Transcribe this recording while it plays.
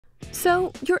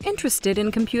So you're interested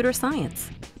in computer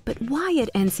science, but why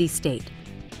at NC State?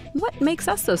 What makes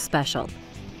us so special?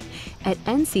 At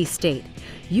NC State,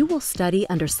 you will study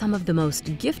under some of the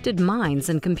most gifted minds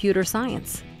in computer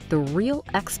science, the real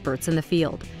experts in the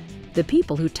field, the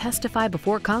people who testify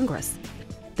before Congress,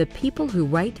 the people who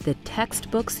write the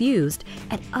textbooks used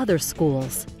at other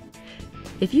schools.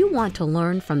 If you want to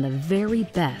learn from the very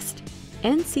best,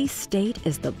 NC State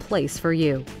is the place for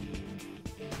you.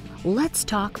 Let's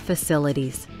talk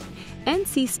facilities.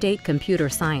 NC State Computer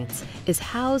Science is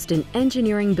housed in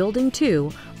Engineering Building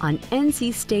 2 on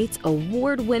NC State's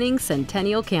award-winning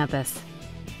Centennial Campus.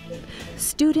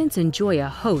 Students enjoy a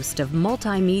host of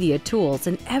multimedia tools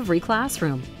in every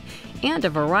classroom and a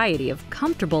variety of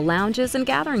comfortable lounges and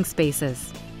gathering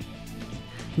spaces.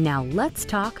 Now let's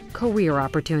talk career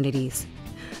opportunities.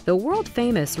 The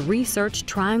world-famous Research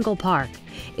Triangle Park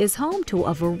is home to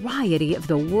a variety of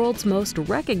the world's most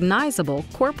recognizable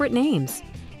corporate names.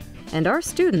 And our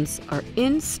students are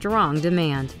in strong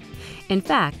demand. In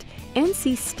fact,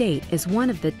 NC State is one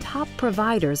of the top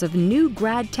providers of new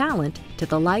grad talent to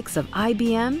the likes of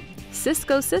IBM,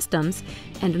 Cisco Systems,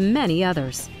 and many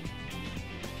others.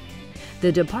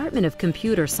 The Department of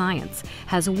Computer Science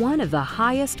has one of the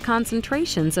highest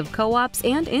concentrations of co-ops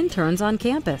and interns on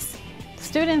campus.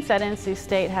 Students at NC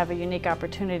State have a unique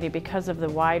opportunity because of the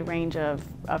wide range of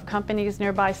companies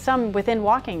nearby, some within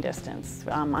walking distance.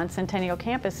 On Centennial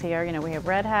Campus here, we have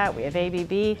Red Hat, we have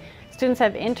ABB. Students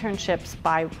have internships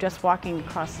by just walking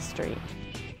across the street.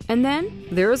 And then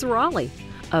there's Raleigh,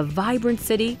 a vibrant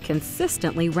city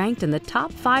consistently ranked in the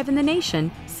top 5 in the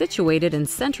nation, situated in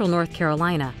central North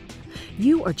Carolina.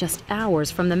 You are just hours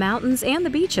from the mountains and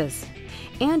the beaches.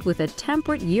 And with a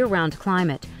temperate year-round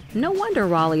climate, no wonder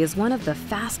Raleigh is one of the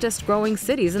fastest growing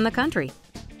cities in the country.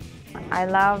 I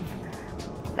love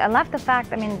the fact,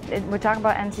 we talk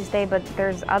about NC State, but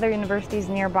there's other universities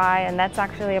nearby, and that's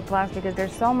actually a plus because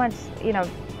there's so much,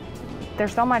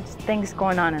 there's so much things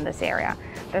going on in this area.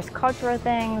 There's cultural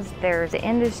things, there's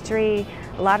industry,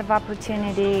 a lot of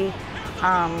opportunity.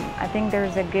 I think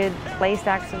there's a good place to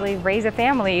actually raise a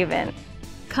family even.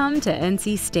 Come to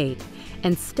NC State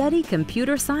and study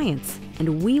computer science,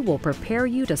 and we will prepare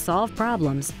you to solve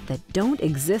problems that don't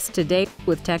exist today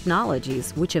with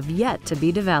technologies which have yet to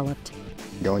be developed.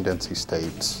 Going to NC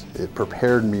State, it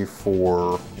prepared me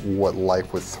for what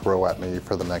life would throw at me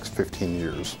for the next 15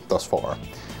 years thus far.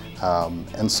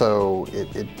 And so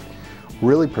it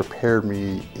really prepared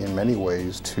me in many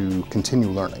ways to continue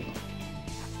learning.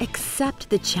 Accept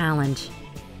the challenge.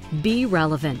 Be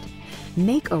relevant.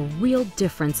 Make a real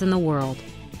difference in the world.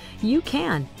 You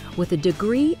can with a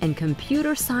degree in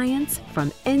computer science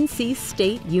from NC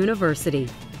State University.